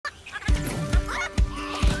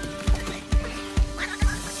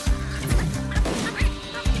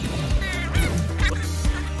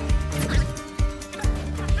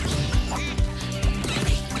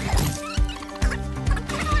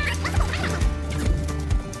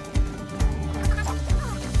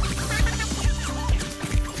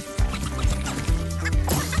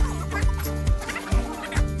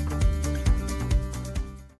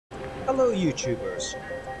YouTubers.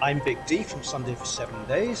 I'm Big D from Sunday for 7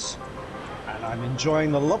 Days, and I'm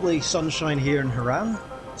enjoying the lovely sunshine here in Harran.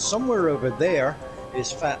 Somewhere over there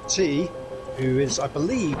is Fat T, who is, I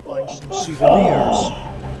believe, buying some souvenirs.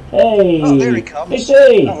 Hey! Oh, there he comes. Big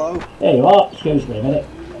D! Hello. There you are. Excuse me a minute.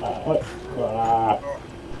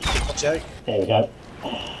 Okay. There we go.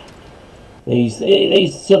 These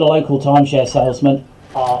sort of local timeshare salesmen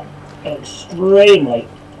are extremely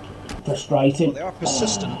frustrating. Well, they are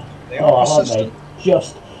persistent. They are persistent.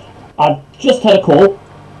 I've just had a call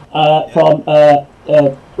from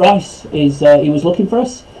Rais. He was looking for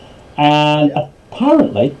us, and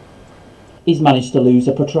apparently he's managed to lose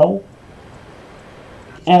a patrol.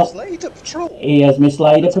 Mislaid a patrol. He has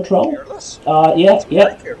mislaid a patrol. Careless.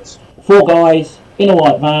 Yeah. Careless. 4 guys in a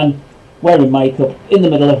white van, wearing makeup, in the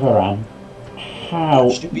middle of Harran. How?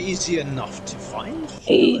 It should be easy enough to find.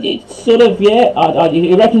 It's sort of, yeah.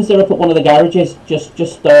 He reckons they're up at one of the garages, just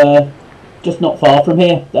not far from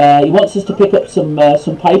here. He wants us to pick up some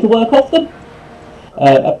paperwork off them.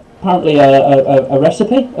 Apparently a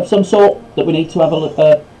recipe of some sort that we need to have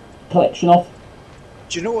a collection of.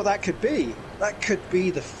 Do you know what that could be? That could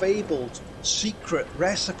be the fabled secret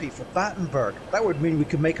recipe for Battenberg. That would mean we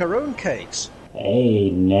could make our own cakes.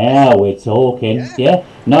 Hey, now we're talking. Yeah,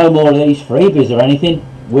 no more of these freebies or anything.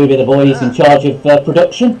 We'll be the boys in charge of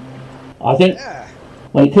production. I think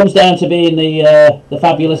when it comes down to being the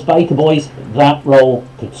fabulous baker boys, that role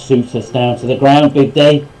could suit us down to the ground, Big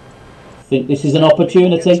D. I think this is an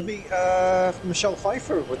opportunity. Get to meet Michelle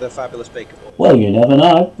Pfeiffer with the fabulous baker boys. Well, you never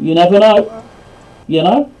know. You never know. You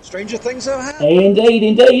know? Stranger things have happened.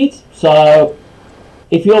 Indeed. So,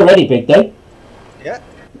 if you're ready, Big D. Yeah.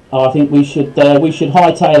 I think we should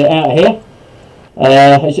hightail it out of here.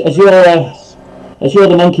 As you're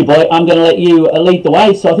the monkey boy, I'm going to let you lead the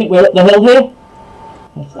way. So I think we're up the hill here.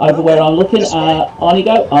 That's over where I'm looking. On you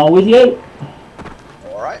go. I'm with you.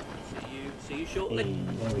 All right. See you shortly.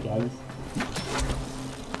 There we go.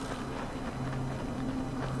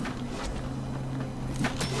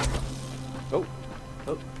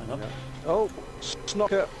 Oh, hang on. Oh,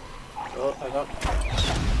 snocker. Oh, hang on.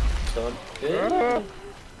 Done.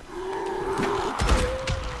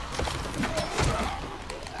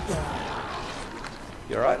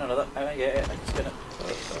 You alright? Another. Yeah, I'm just gonna.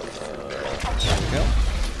 There we go.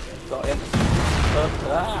 Got him.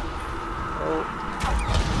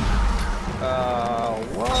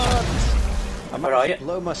 What? I Where are you? might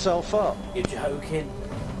blow myself up. You're joking.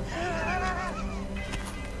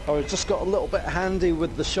 Oh, I just got a little bit handy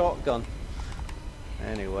with the shotgun.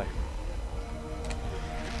 Anyway.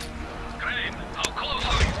 Crane, how close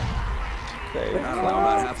are you? Okay. I'm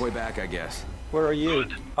about halfway back, I guess. Where are you?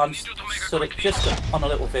 I'm sort of just on a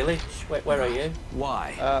little village. Where are you?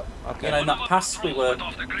 Why? Okay. You know, in that pass we were.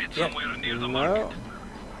 Off the grid Yeah. somewhere near the No. market.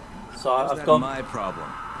 So How's I've that gone. my problem?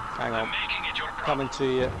 Hang on. Making it your problem. Coming to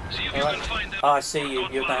you. See if you can find them. I see you.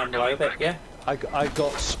 You're down below a bit. Yeah. I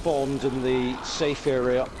got spawned in the safe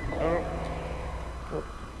area.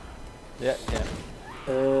 Yeah.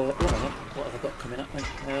 Oh, hang on. What have I got coming up? Oh,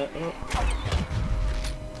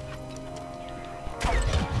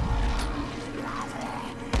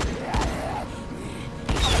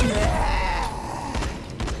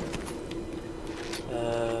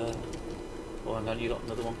 hang on. You got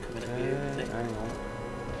another one coming at you. I think. Hang on.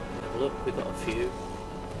 Look, we've got a few.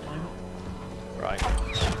 Right.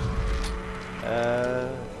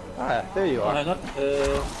 There you Oh, are. hang on.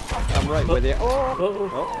 I'm right with you. Oh.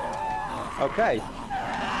 Oh. Okay. You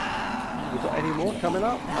got any more coming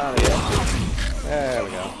up? There we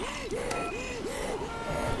go.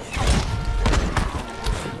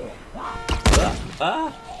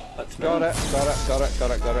 That's me. Got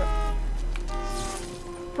it.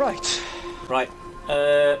 Right. Right.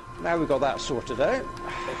 Now we've got that sorted out.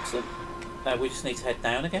 Excellent. We just need to head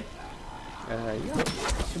down again. Yeah.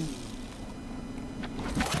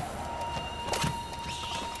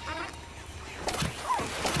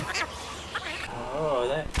 Oh,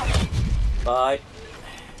 there. Bye.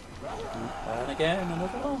 And again,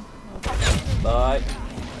 another one. Bye.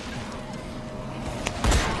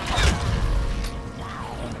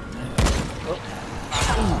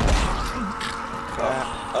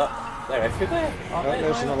 They're everywhere, aren't they?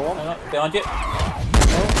 There's another one. Hang on, behind you.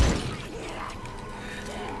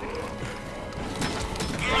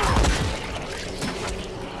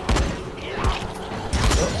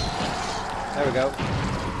 There we go.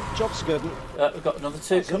 Job's good. We've got another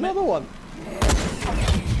 2 coming. Another one.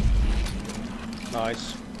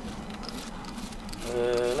 Nice.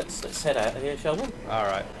 Let's head out of here, shall we? All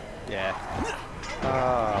right. Yeah.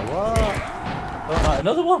 What? Oh, right,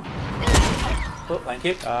 another one. Oh, thank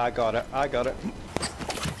you. I got it.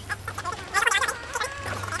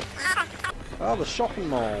 Oh, the shopping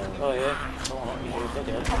mall. Oh yeah. Oh, not you.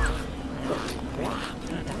 Bloody hell.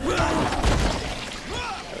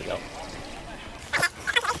 There we go.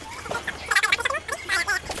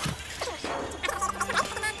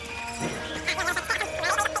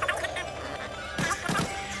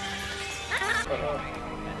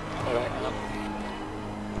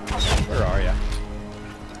 Where are you?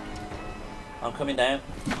 I'm coming down.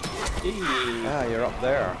 Eee. Ah, you're up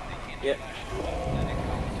there. Yep.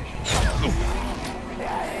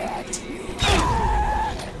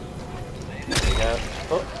 There we go.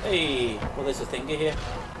 Oh, hey. Well, there's a thingy here.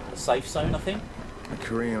 A safe zone, I think.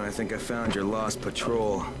 Kareem, I think I found your lost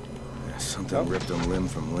patrol. Something ripped them limb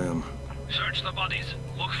from limb. Search the bodies.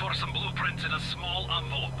 Look for some blueprints in a small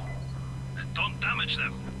envelope. Don't damage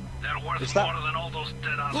them. They're worth more than all those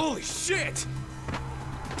dead animals. Holy shit!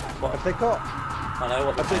 What have they got? I know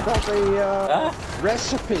what Have they got the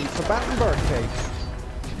recipe for Battenberg cake?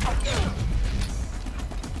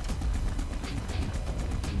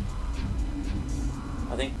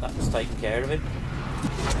 I think that was taking care of it.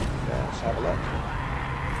 Yeah, let's have a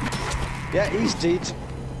look. Yeah, he's dead.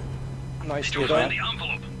 Nicely Find done. the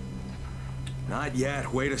envelope. Not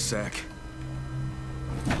yet. Wait a sec.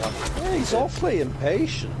 Yeah, he's awfully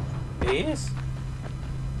impatient. He is.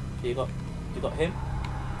 You got him?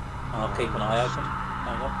 I'll keep an eye open.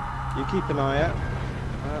 Hang on. You keep an eye out.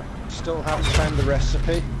 Still haven't found the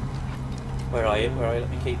recipe. Where are you? Where are you? Let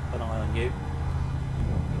me keep an eye on you.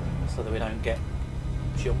 So that we don't get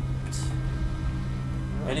jumped.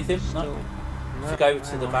 Anything? No. If you go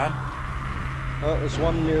to the van. Oh, there's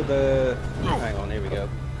one near the... Hang on, here we go.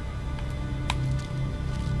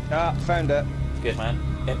 Ah, found it. Good man.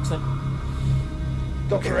 Excellent.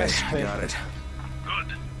 Got the recipe. Got it.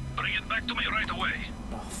 Good. Bring it back to me right away.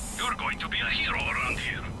 You're going to be a hero around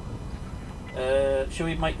here. Shall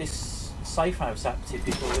we make this safe house active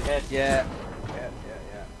before we head? Yeah.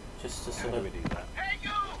 Just to How sort do of... we do that? Hey you!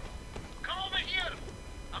 Come over here!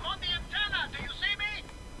 I'm on the antenna, do you see me?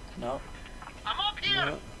 No. I'm up here!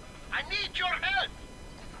 No. I need your help!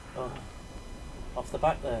 Oh. Off the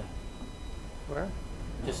back there. Where?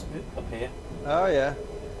 Just up here. Oh, yeah.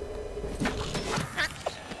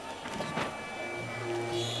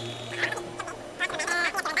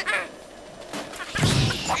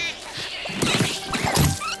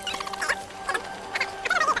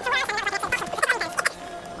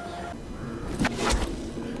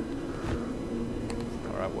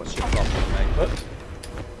 Alright, what's your problem, mate? Whoop.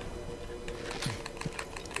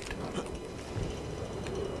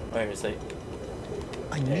 Where is he?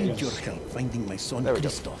 I need your help finding my son There we go.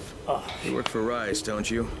 Christoph. You work for Rais, don't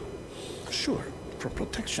you? Sure, for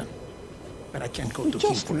protection. But I can't go to him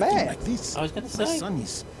just for a thing met. like this. I was gonna My say. son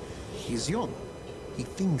he's young. He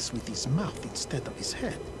thinks with his mouth instead of his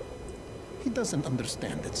head. He doesn't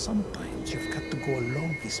understand that sometimes you've got to go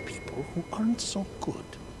along with people who aren't so good.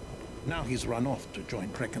 Now he's run off to join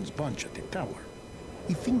Krecken's bunch at the tower.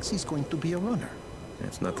 He thinks he's going to be a runner.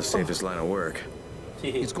 It's not the safest line of work.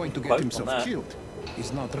 He's going to get Quote on himself that. killed.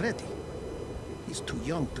 He's not ready. He's too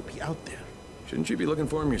young to be out there. Shouldn't you be looking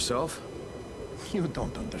for him yourself? You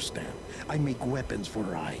don't understand. I make weapons for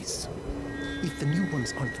Rais. If the new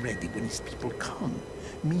ones aren't ready when his people come,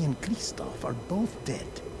 me and Christoph are both dead.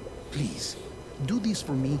 Please, do this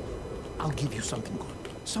for me. I'll give you something good.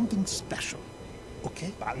 Something special.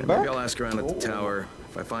 Okay? Maybe I'll ask around at the tower.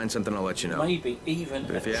 If I find something, I'll let you know. Maybe even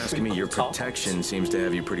But if a you ask me, your triple top. protection seems to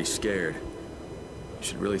have you pretty scared. You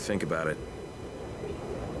should really think about it.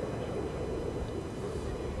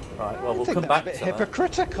 Right, well, I we'll think come that's back a bit to that.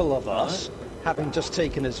 hypocritical of us, having just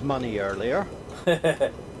taken his money earlier.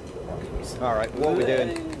 Alright, what are we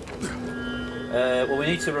doing? Well, we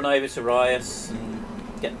need to run over to Rias and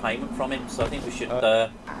get payment from him, so I think we should...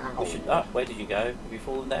 Ah, where did you go? Have you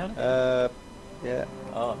fallen down? Yeah.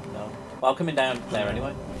 Oh, no. Well, I'm coming down there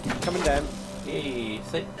anyway. Coming down.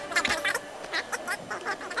 Easy.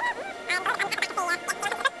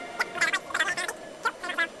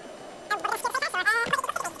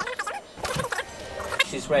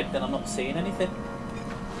 She's red, then I'm not seeing anything.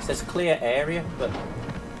 It says clear area, but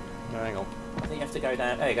Hang on. I think you have to go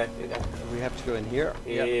down. There you go. Here we go. We have to go in here.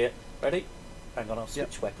 Yeah. Yep. Ready? Hang on, I'll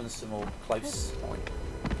switch weapons to more close.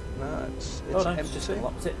 No, it's Oh no, empty. it's just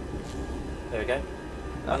unlocked it. There we go.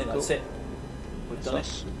 Ah, I think that's cool. it. We've done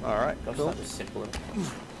it. Alright, Gosh, cool. that was simple.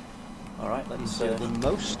 Alright, let's Do the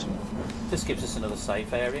most. this gives us another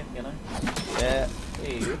safe area, you know. Yeah.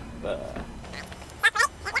 Ew,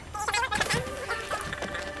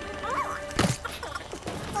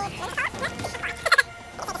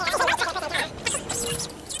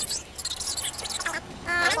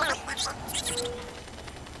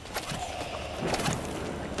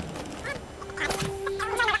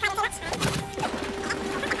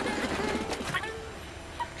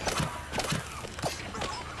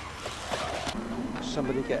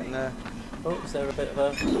 somebody getting there. Oh, is there a bit of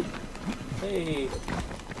a... Hey!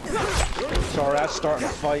 Sorry, I'm starting a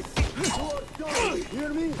fight.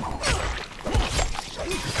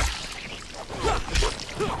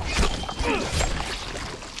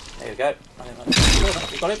 There we go.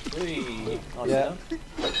 You got it? Whee. Nice. Yeah.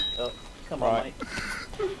 Oh, come on, mate.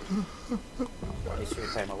 Needs to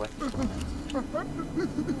repair my weapon.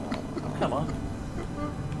 Come on.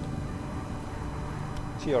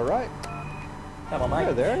 Is he alright? Come on, mate.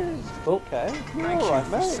 Yeah, there he is. Okay. You're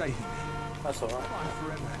alright, mate. That's alright.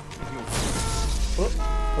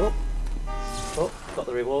 Oh. Oh, got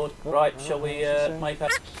the reward. Right, shall we make a...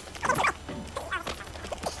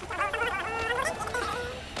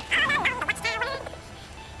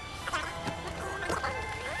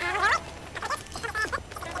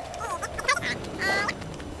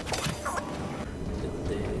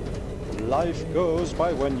 Life goes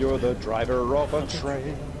by when you're the driver of a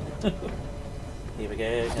train. Here we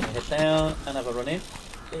go, gonna head down and have a run in.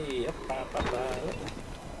 Hey, up, up, up, up.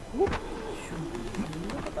 Whoop.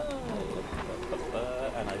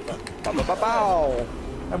 And over. Bow.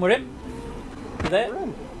 And we're in. You there? We're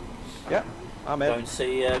in. Yeah, I'm in. Go and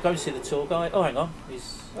see the tour guide. Oh, hang on.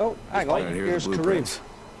 He's hang on. waiting. Here's Kareem.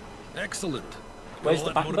 Excellent. Where's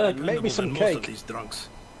the Battenberg? Make me some most cake. of these drunks.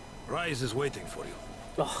 Rise is waiting for you.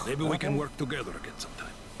 Oh, Maybe we can work together again sometime.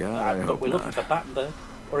 God, I but hope we're looking not. for Battenberg.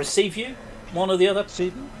 Or a sea view. One or the other.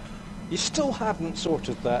 See, you still haven't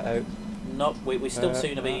sorted that out. No, we still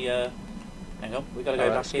soon to be... hang on, we've got to go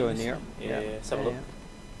back let's in. go in here. Yeah, let's have a look.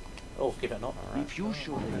 Oh, give it a knock. If you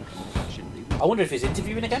show me compassion, I wonder if he's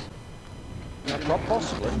interviewing again.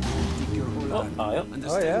 Possibly. Oh, hi up.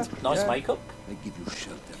 Oh yeah. Nice makeup. I give you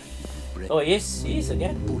shelter, I give you bread, Oh, he is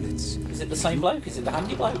again. bullets. Is it the same bloke? Is it the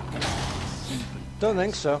handy bloke? Don't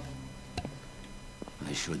think so.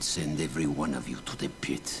 I should send every one of you to the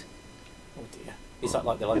pit. Oh dear. Is that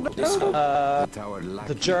like the local disco? The tower lacked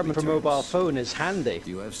The German for returns. mobile phone is handy.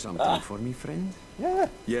 Do you have something for me, friend? Yeah.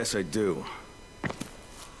 Yes, I do.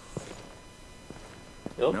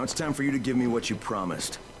 Oh. Now it's time for you to give me what you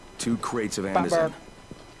promised. 2 crates of Antizin.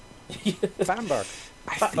 Battenberg.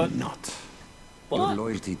 I But- think not. Your What?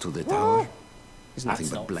 loyalty to the tower is nothing That's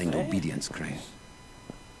but not blind fair. obedience, Crane.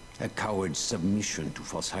 A coward's submission to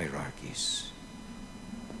false hierarchies.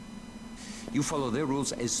 You follow their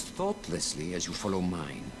rules as thoughtlessly as you follow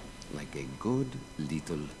mine, like a good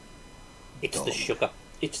little It's the dog. sugar.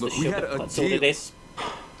 It's Look, the we had sugar. a That's all it deal. is.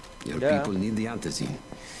 Your Yeah. people need the Antizin.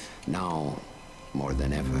 Now, more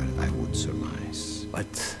than ever, I would surmise.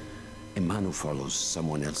 But a man who follows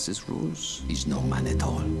someone else's rules is no man at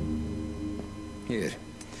all. Here,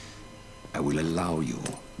 I will allow you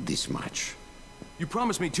this much. You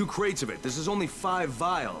promised me 2 crates of it. This is only 5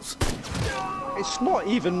 vials. It's not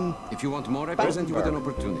even. If you want more, I present you with an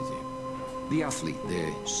opportunity. The athlete,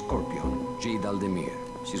 the Scorpion, Jade Aldemir.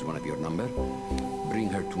 She's one of your number. Bring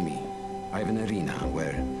her to me. I have an arena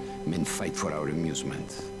where men fight for our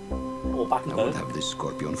amusement. Or I will Battenberg. have the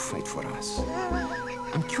Scorpion fight for us.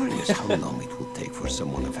 I'm curious how long it would take for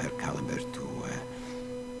someone of her caliber to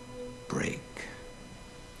break.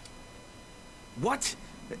 What?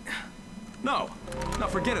 No. No,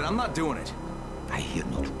 forget it. I'm not doing it. I hear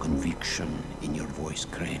no true conviction in your voice,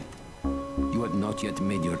 Crane. You have not yet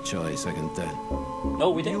made your choice, I can tell. No,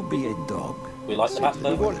 we You didn't. be a dog. We like the We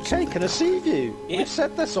Battenberg. want cake and a sea view. Yeah. We've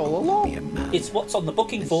said this all Be along. a man. It's what's on the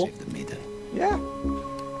booking and for. save the maiden. Yeah.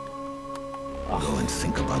 Go and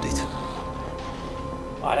think about it.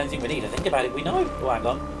 I don't think we need to think about it. We know. Oh, hang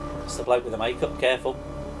on. It's the bloke with the makeup. Careful.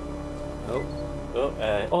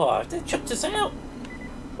 Oh, they chucked us out.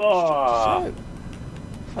 Oh,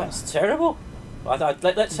 So, that's terrible.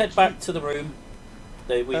 Let's head back to the room.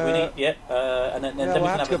 We need, yeah, and then yeah, we we'll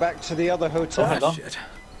can have to go back to the other hotel. Oh, hang on. Shit.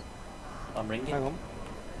 I'm ringing. Hang on.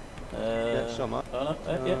 Yeah, so am I. Oh,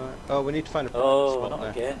 no, yeah. Oh, we need to find a Oh, spot not there.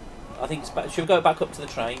 again. I think it's back. Should we go back up to the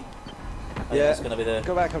train? I think Yeah, that's going to be the.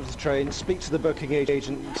 go back up to the train, speak to the booking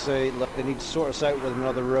agent and say, look, they need to sort us out with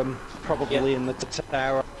another room, probably Yeah. in the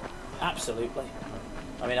tower. Absolutely.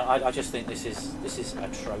 I mean, I just think this is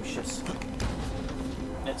atrocious.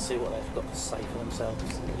 Let's see what they've got to say for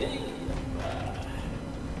themselves.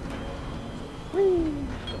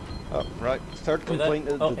 Oh, right. Third We there? complaint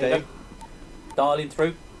of Oh, the here we day. go. Dialing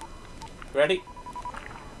through. Ready?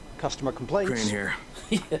 Customer complaints. Crane here.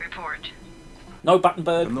 Report. No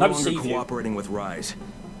Battenberg, I'm no no longer sea view. cooperating with Rise.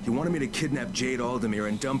 He wanted me to kidnap Jade Aldemir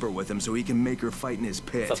and dump her with him so he can make her fight in his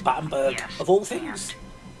pit. For Battenberg, Yes. of all things.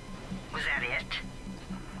 Was that it?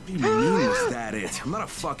 What do you mean, was that it? I'm not a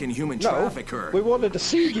fucking human No, trafficker. we wanted to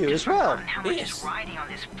see you as well. How much Yes. is riding on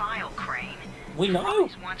this file, Crane? We If know.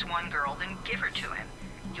 Rise wants one girl, then give her to him.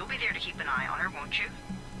 You'll be there to keep an eye on her, won't you?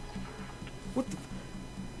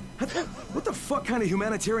 What the fuck kind of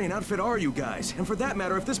humanitarian outfit are you guys? And for that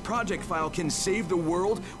matter, if this project file can save the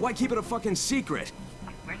world, why keep it a fucking secret?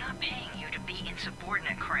 We're not paying you to be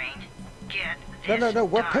insubordinate, Crane. Get this No,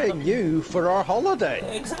 we're done. paying you for our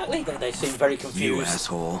holiday. Exactly. They seem very You confused.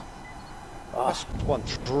 asshole. That's one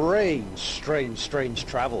strange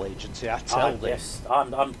travel agency, I tell you. Yes,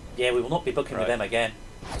 yeah, we will not be booking with them again.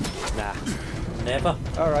 Nah. Never.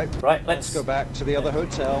 Alright. Right, Let's go back to the other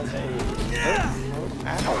hotel.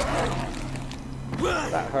 Ow.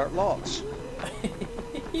 That hurt lots.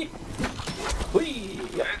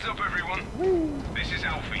 Heads up, everyone. This is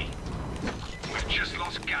Alfie. We've just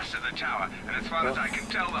lost gas at the tower, and as far as I can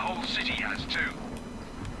tell, the whole city has too.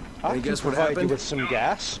 I can guess what provide you happened? with some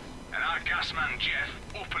gas. And our gas man, Jeff,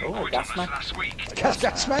 up and quit gas on man. us last week.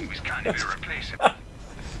 Gas man? He was kind of irreplaceable.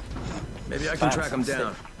 Maybe I can track him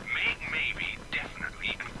down. Make maybe,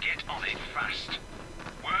 definitely, and get on it fast.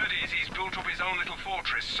 Word is he's built up his own little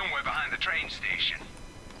fortress somewhere behind the train station.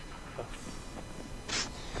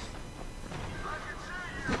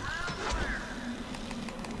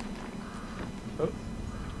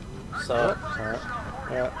 So,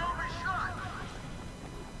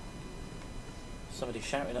 somebody's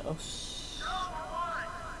shouting at us.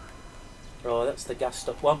 Oh, that's the gassed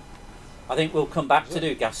up one. I think we'll come back to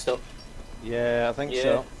do gassed up. Yeah, I think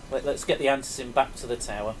so. Let's get the Antizin back to the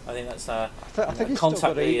tower. I think that's I think he's still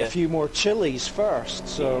got to eat a few more chilies first,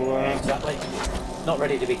 so... yeah, exactly. Not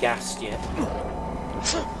ready to be gassed yet.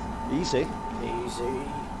 Easy.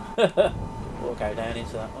 We'll go down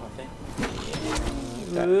into that one, I think.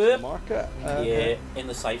 Back to the market. Yeah, in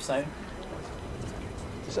the safe zone.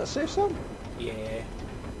 Is that a safe zone? Yeah.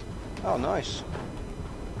 Oh, nice.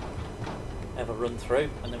 Have a run through,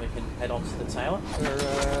 and then we can head on to the tower.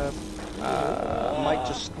 Might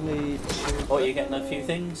just need to... Oh, you're getting a few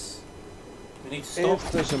things? We need to stop.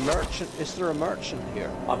 If there's a merchant... Is there a merchant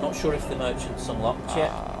here? I'm not sure if the merchant's unlocked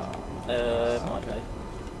yet. Might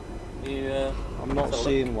be. I'm not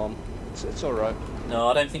seeing one. It's alright. No,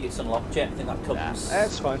 I don't think it's unlocked yet. I think that comes...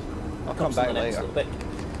 It's fine. I'll come back later. Bit.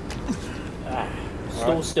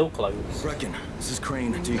 Store's still closed. Brecken, this is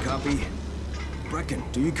Crane. Do you copy? Brecken,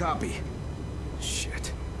 do you copy?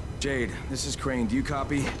 Shit. Jade, this is Crane. Do you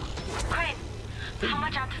copy? Crane, how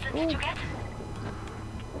much Antizin did you get?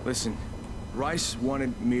 Listen, Rais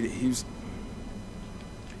wanted me to...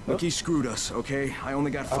 Look, he screwed us, okay? I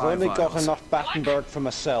only got 5 I've only got vials. enough Battenberg for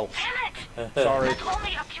myself. Damn it! Sorry. That's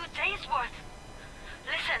only a few days worth.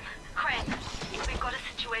 Listen, Crane, we've got a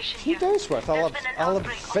situation A few here. days worth? I'll have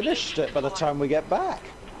finished it by the time we get back.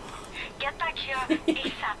 Get back here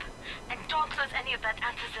ASAP, and don't lose any of that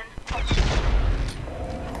Antizin.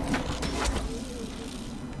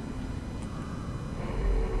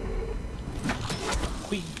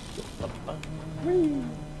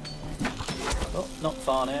 Oh, not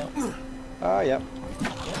far now. Ah, yep.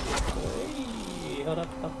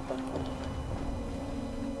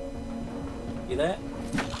 You there?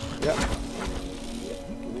 Yep.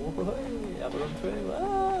 Have a run through.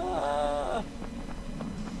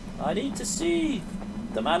 I need to see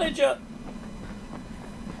the manager.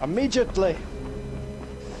 Immediately.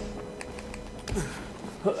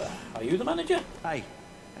 Are you the manager? Hey,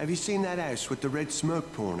 have you seen that house with the red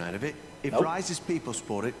smoke pouring out of it? If Nope. Rise's people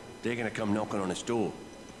spot it, they're gonna come knocking on his door.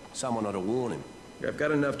 Someone ought to warn him. I've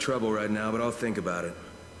got enough trouble right now, but I'll think about it.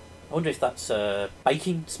 I wonder if that's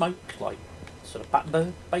baking smoke, like sort of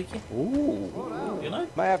Battenberg baking. Ooh. You know?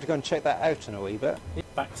 Might have to go and check that out in a wee bit.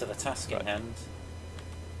 Back to the task in hand.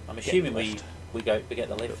 I'm assuming we get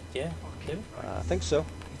the lift. Yeah. Do we? I think so.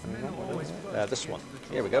 This one.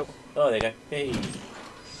 Here we go. Oh, there you go. Hey.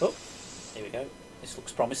 Oh, here we go. This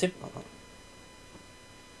looks promising.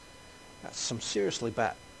 That's some seriously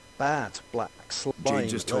bad black slime. Jade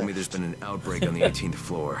just told me there's been an outbreak on the 18th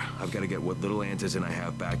floor. I've got to get what little Antizin I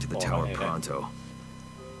have back to the tower okay. pronto.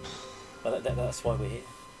 Well, that's why we're here.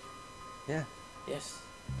 Yeah. Yes.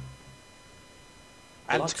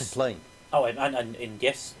 And to complain. Oh, and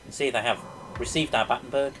yes, see they have received our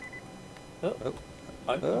Battenberg. Oh.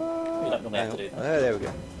 We don't normally have to do that. There we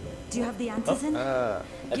go. Do you have the Antizin?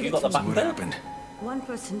 Have you got the What Battenberg? happened? One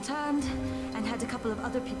person turned and had a couple of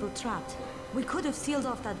other people trapped. We could have sealed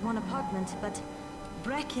off that one apartment, but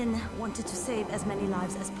Brecken wanted to save as many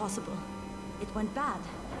lives as possible. It went bad.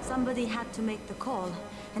 Somebody had to make the call,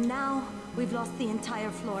 and now we've lost the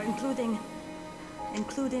entire floor, including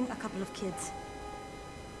a couple of kids.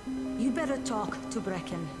 You better talk to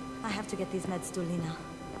Brecken. I have to get these meds to Lena.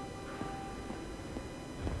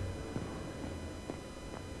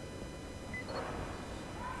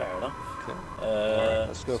 Fair enough.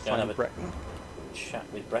 Let's go find Brecken. chat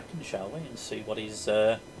with Brecken, shall we, and see what he's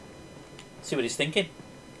thinking.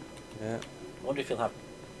 Yeah. I wonder if he'll have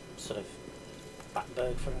sort of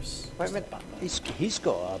Battenberg for us. Wait a minute. He's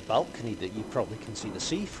got a balcony that you probably can see the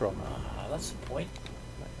sea from. Ah, that's the point.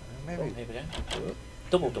 Maybe. Oh, here we go.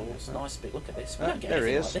 Double doors, nice big. Look at this. We don't get there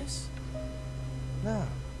he anything is. like this. No.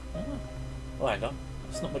 Oh. Oh, hang on.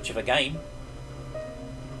 It's not much of a game.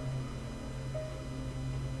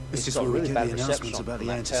 This is got where we really get bad the reception announcements on about the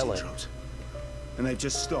that Antizin telly. drops. And they've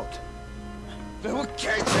just stopped. There were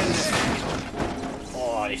gates in there!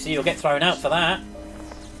 Oh, you see, you'll get thrown out for that.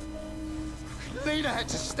 Lena had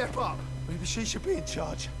to step up. Maybe she should be in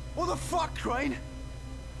charge. What the fuck, Crane?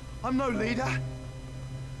 I'm no leader.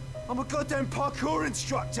 I'm a goddamn parkour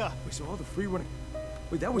instructor. Wait, so all the free running...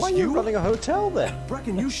 Wait, that was Why are you running a hotel then?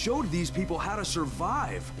 Brecken, you showed these people how to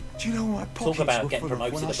survive. Do you know what my pockets Talk about were getting full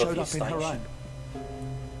of promoted when I above showed your up in station. Harran?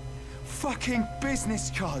 Fucking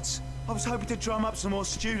business cards. I was hoping to drum up some more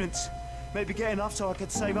students. Maybe get enough so I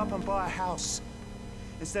could save up and buy a house.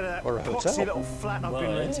 Instead of that Or a hotel. poxy little flat I've been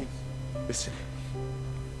Well, yeah. renting. Listen,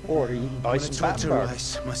 Or you can buy I'm some gonna talk to Battenberg.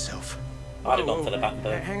 Rais myself. I'd have gone for the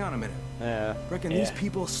Battenberg. Hang on a minute. Yeah. Brecken, Yeah. these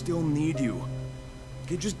people still need you.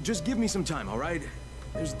 Okay, just give me some time, all right?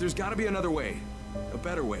 There's got to be another way, a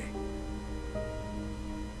better way.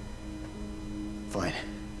 Fine.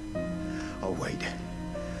 I'll wait.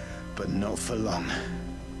 But not for long.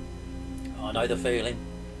 I know the feeling.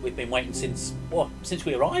 We've been waiting since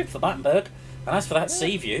we arrived for Battenberg. And as for that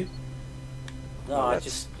sea view, no, Well, I let's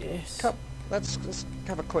just yes. Let's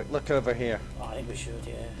have a quick look over here. I think we should,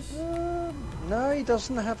 yes. No, he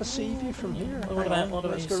doesn't have a sea view from here. Well, what about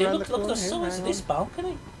Let's you go see? round Look the at the corner here. size of Hang this on.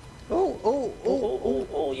 balcony.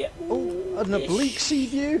 Oh, yeah. an oblique sea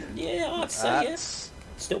view. Yeah, I'd say That's... yes.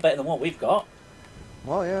 Still better than what we've got.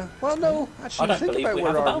 Well, yeah. Well, no. I Actually, don't think believe about we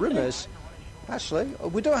where have a our room balcony. is. Actually,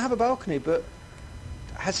 we don't have a balcony, but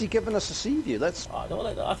has he given us a sea view? Let's. I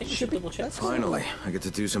think we should double check. Finally, I get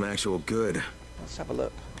to do some actual good. Let's have a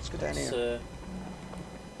look. Let's go down Let's, here.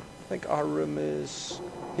 I think our room is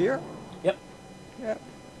here. Yep. Yep.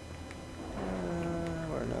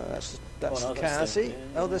 Or no, that's Oh, no, the that's Cassie.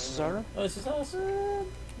 the- Oh, this is our room. Oh, this is ours.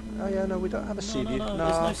 Oh yeah, no, we don't have a sea view. No,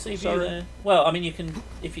 there's no sea view sorry. there. Well, I mean, you can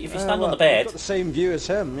if you stand well, on the bed. we've got the same view as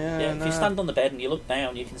him. Yeah. Yeah, no. if you stand on the bed and you look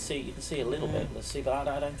down, you can see a little bit. Let's see, but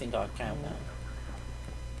I don't think I'd count that.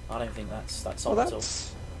 I don't think that's Well, on at all.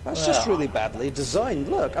 that's just really badly designed.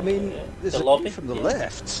 Look, I mean, there's The a lobby, view from the yeah.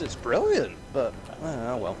 left. It's brilliant, but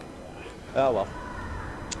oh well. Oh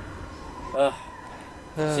well.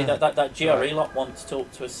 See that GRE lot wants to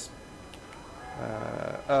talk to us.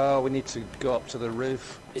 Oh, we need to go up to the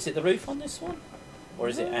roof. Is it the roof on this one, or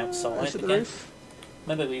is it outside Is it the again? roof?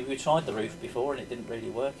 Remember we tried the roof before and it didn't really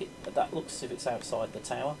work. But that looks as if it's outside the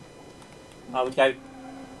tower. I would go.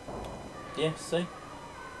 Yeah, see.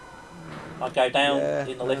 I'd go down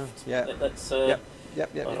in the lift. Yeah. Let's Yep.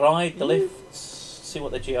 ride the lift. See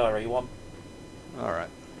what the GRE want. All right.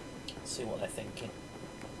 See what they're thinking.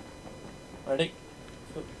 Ready?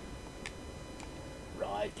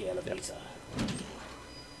 Ride the elevator.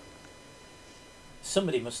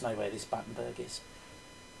 Somebody must know where this Battenberg is.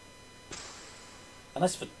 And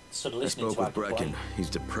that's for sort of I listening spoke to our with Brecken. complaint. He's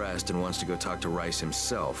depressed and wants to go talk to Rais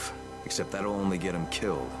himself. Except that'll only get him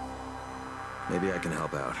killed. Maybe I can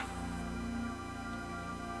help out.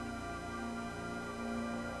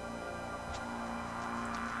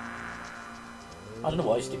 I don't know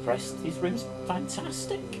why he's depressed. His room's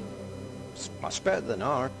fantastic. It's much better than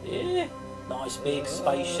ours. Yeah. Nice, big,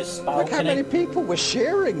 spacious Look balcony. how many people we're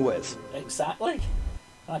sharing with. Exactly.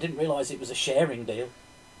 I didn't realise it was a sharing deal.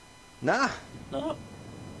 Nah. No. It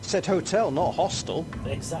said hotel, not hostel.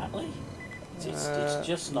 Exactly. It's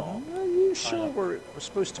just not. Are you sure we're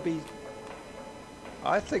supposed to be...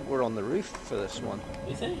 I think we're on the roof for this one.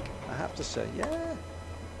 You think? I have to say, yeah.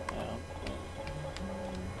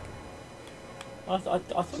 I thought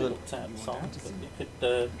it looked outside, but you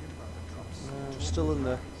could... I'm still in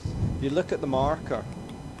the... You look at the marker.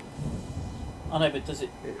 I know, but does it...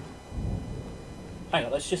 Hang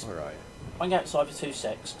on, let's just... All right. Hang outside for 2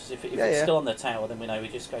 secs, because if it's still on the tower, then we know we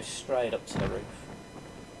just go straight up to the roof.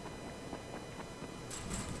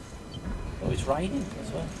 Oh, it's raining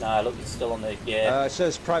as well. No, look, it's still on the... Yeah. It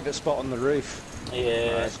says private spot on the roof. Yeah.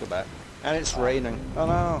 Right, let's go back. And it's raining. Oh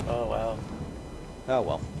no. Oh well. Oh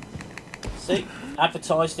well. See,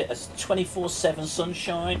 advertised it as 24/7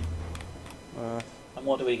 sunshine. And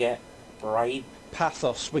what do we get? Rain.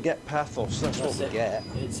 Pathos. We get pathos. That's what we get.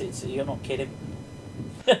 It's you're not kidding.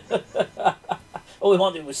 All we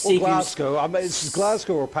wanted was sea views. Glasgow. I mean, it's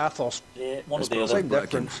Glasgow or pathos. Yeah, one I or the spoke other. with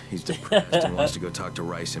Brecken. He's depressed and wants to go talk to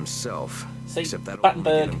Rais himself. See, Except that'll only get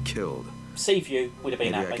Battenberg, him killed. sea view would have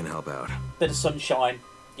been Maybe happy. I can help out. Bit of sunshine.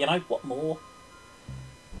 You know, what more?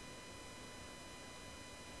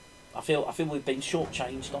 I feel we've been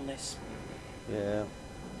shortchanged on this. Yeah.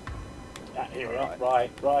 Here we are. Right.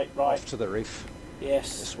 Off to the reef.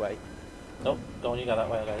 Yes. This way. Oh, go on, you go that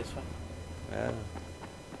way, I'll go this way. Yeah.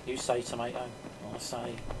 You say tomato, I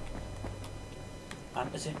say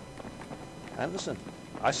Antizin. Anderson.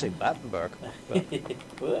 I say Battenberg. But... There you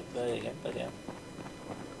go, there you go. There we go.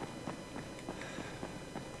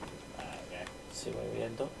 See where we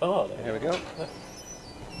end up. Oh, there we go.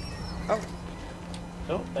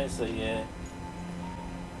 Oh, there's the...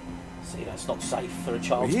 See, that's not safe for a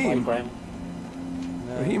child's playground.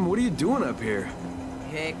 Raheem, what are you doing up here?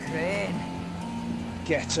 Hey, Crane.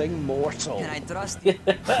 Getting mortal. Can I trust you?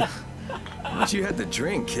 Thought you had the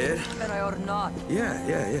drink, kid. Can I or not?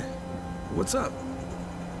 Yeah. What's up?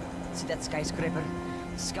 See that skyscraper?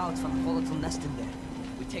 Scouts from a volatile nest in there.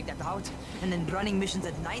 We take that out, and then running missions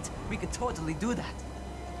at night, we could totally do that.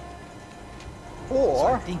 Or... So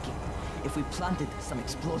I'm thinking, if we planted some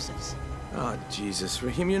explosives. Oh, Jesus.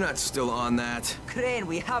 Raheem, you're not still on that. Crane,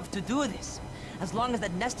 we have to do this. As long as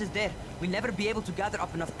that nest is there, we'll never be able to gather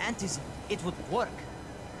up enough Antizin. It would work.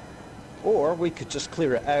 Or we could just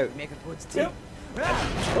clear it out. Make a good team.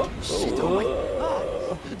 Shit, oh my...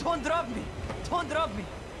 Ah, don't drop me! Don't drop me!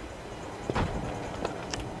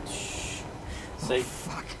 See?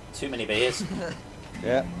 Fuck. Too many beers.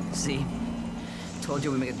 Yeah. See? Told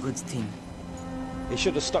you we make a good team. He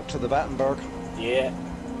should have stuck to the Battenberg. Yeah.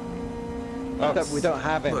 We don't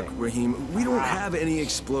have any. Look, Raheem, we don't have any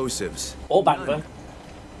explosives. Or Battenberg.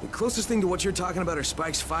 The closest thing to what you're talking about are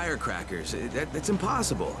Spike's firecrackers. That's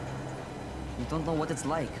impossible. You don't know what it's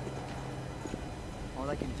like. All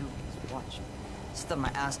I can do is watch. Sit on my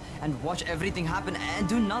ass and watch everything happen and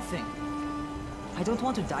do nothing. I don't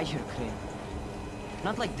want to die here, Crane.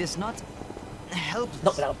 Not like this, not helpless.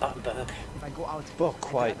 Not without Battenberg. If I go out, well,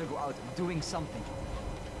 quite. I'd rather go out doing something.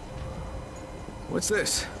 What's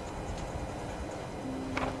this?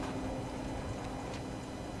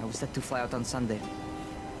 I was set to fly out on Sunday.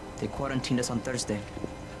 They quarantined us on Thursday.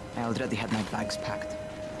 I already had my bags packed.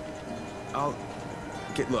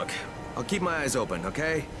 Look, I'll keep my eyes open,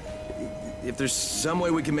 okay? If there's some way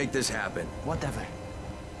we can make this happen. Whatever.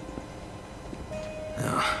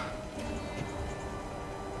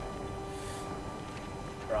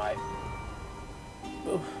 Right.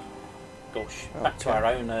 Ooh. Gosh, back to our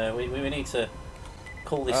own. We need to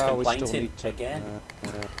call this complaint in again.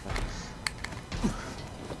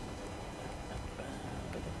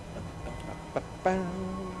 Up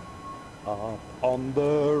on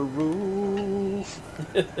the roof.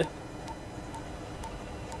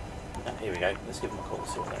 Here we go. Let's give him a call.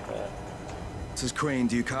 See what they're... This is Crane.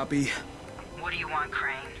 Do you copy? What do you want,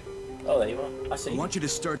 Crane? Oh, there you are. I see. I want you to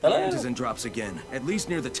start the Antizin drops again, at least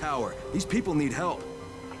near the tower. These people need help.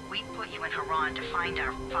 We put you in Harran to find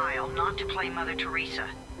our file, not to play Mother Teresa.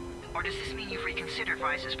 Or does this mean you've reconsidered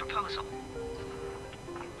Rice's proposal?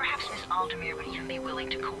 Perhaps Miss Aldemir would even be willing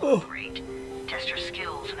to cooperate. Test her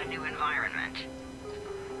skills in a new environment.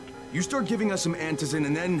 You start giving us some Antizin,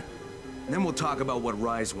 and then we'll talk about what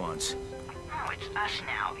Rais wants. Oh, it's us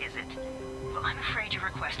now, is it? Well, I'm afraid your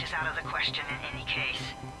request is out of the question in any case.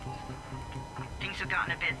 Things have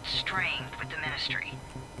gotten a bit strained with the Ministry.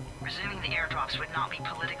 Resuming the airdrops would not be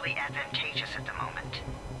politically advantageous at the moment.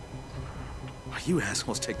 You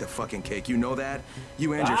assholes take the fucking cake, you know that?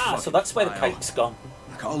 You and your fucking so that's where the file. cake's gone.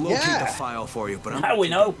 Look, I'll locate the file for you, but I'm Now we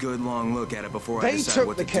gonna know. take a good long look at it before I decide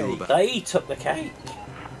what to do about it. They took the cake.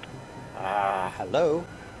 Hello.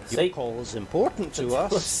 Your call is important to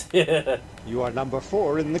us. Yeah. You are number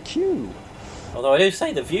 4 in the queue. Although I do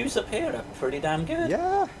say the views up here are pretty damn good.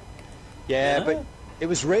 Yeah. Yeah, but it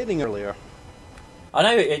was raining earlier. I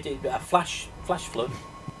know, a flash flood.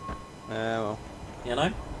 Well. You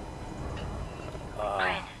know?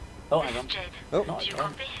 Crane, oh, hang on. Jade. Oh. Do you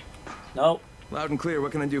copy? No. Loud and clear,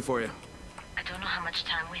 what can I do for you? I don't know how much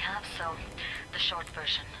time we have, so the short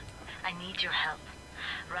version. I need your help.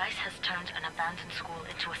 Rice has turned an abandoned school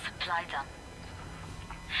into a supply dump.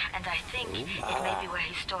 And I think it may be where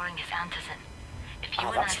he's storing his Antizin. If you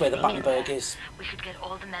and that's I where the sneak in Battenberg there, is. we could get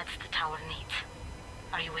all the meds the tower needs.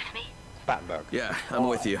 Are you with me? Battenberg. Yeah, I'm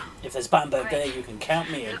with you. If there's Battenberg there, you can count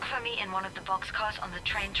me in. Look for me in one of the boxcars on the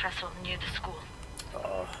train trestle near the school.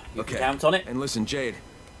 You can count on it. And listen, Jade,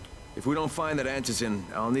 if we don't find that Antizin,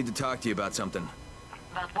 I'll need to talk to you about something.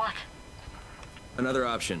 About what? Another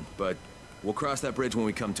option, but we'll cross that bridge when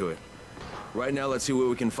we come to it. Right now, let's see what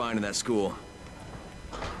we can find in that school.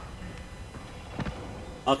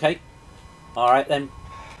 Okay. Alright then.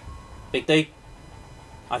 Big D.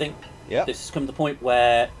 I think Yeah. This has come to the point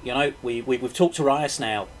where, you know, we've talked to Rias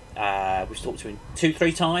now. We've talked to him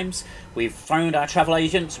 2-3 times. We've phoned our travel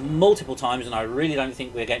agents multiple times, and I really don't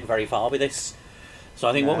think we're getting very far with this. So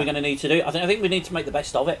I think what we're going to need to do, I think we need to make the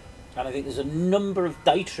best of it. And I think there's a number of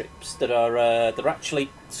day trips that are actually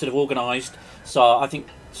sort of organised. So I think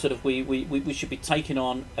sort of we should be taking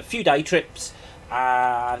on a few day trips,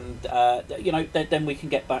 and you know, then we can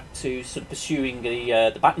get back to sort of pursuing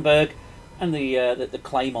the Battenberg and the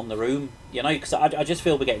claim on the room. You know, because I just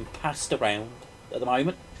feel we're getting passed around at the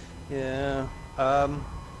moment. Yeah.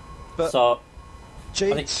 But so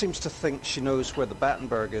Jade seems to think she knows where the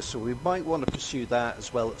Battenberg is, so we might want to pursue that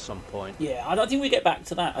as well at some point. Yeah, I don't think we get back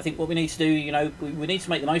to that. I think what we need to do, you know, we need to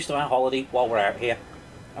make the most of our holiday while we're out here,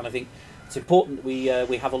 and I think it's important that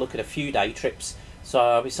we have a look at a few day trips. So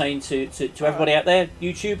I'll be saying to everybody out there,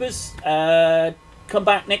 YouTubers, come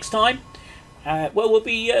back next time. Well, we'll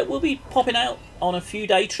be popping out on a few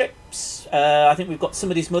day trips. I think we've got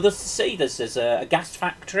somebody's mothers to see. There's a gas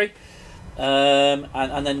factory.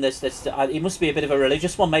 And then there's it must be a bit of a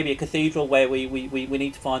religious one, maybe a cathedral where we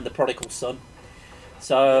need to find the prodigal son.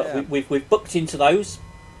 So we've booked into those,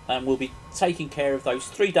 and we'll be taking care of those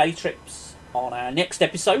 3 day trips on our next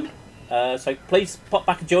episode. So please pop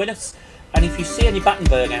back and join us. And if you see any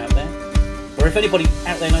Battenberg out there, or if anybody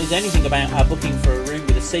out there knows anything about our booking for a room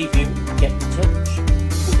with a sea view, get in touch.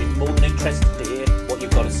 We'll be more than interested to hear what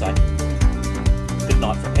you've got to say. Good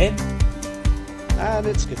night from him. And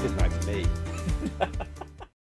it's good night for me.